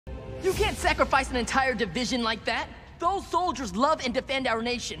You can't sacrifice an entire division like that. Those soldiers love and defend our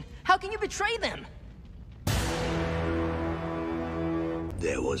nation. How can you betray them?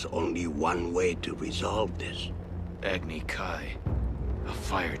 There was only one way to resolve this. Agni Kai. A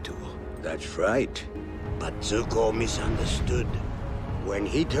fire duel. That's right. But Zuko misunderstood. When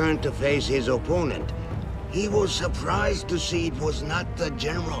he turned to face his opponent, he was surprised to see it was not the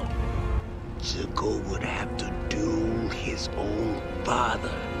general. Zuko would have to duel his own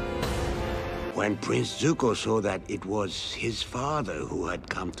father. When Prince Zuko saw that it was his father who had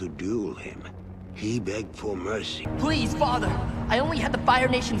come to duel him, he begged for mercy. Please, Father. I only had the Fire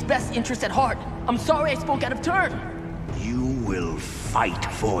Nation's best interest at heart. I'm sorry I spoke out of turn. You will fight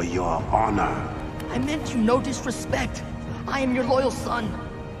for your honor. I meant you no disrespect. I am your loyal son.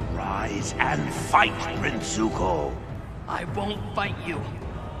 Rise and fight, Prince Zuko. I won't fight you.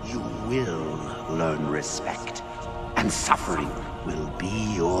 You will learn respect, and suffering will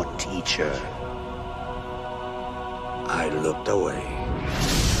be your teacher. I looked away.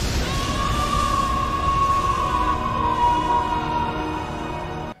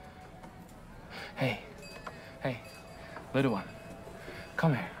 Hey, little one,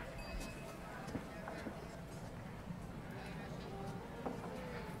 come here.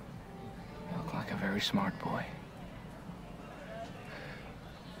 You look like a very smart boy.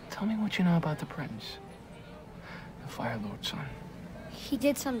 Tell me what you know about the prince, the Fire Lord's son. He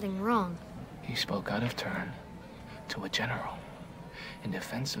did something wrong. He spoke out of turn to a general in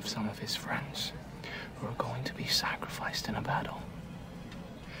defense of some of his friends who are going to be sacrificed in a battle.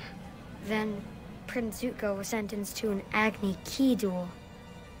 Then Prince Zuko was sentenced to an Agni Ki duel.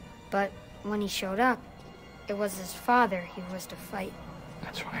 But when he showed up, it was his father he was to fight.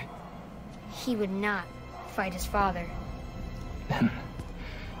 That's right. He would not fight his father. Then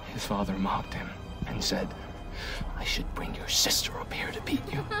his father mocked him and said, I should bring your sister up here to beat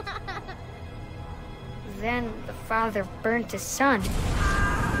you. Then the father burnt his son to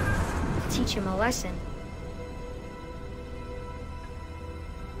teach him a lesson.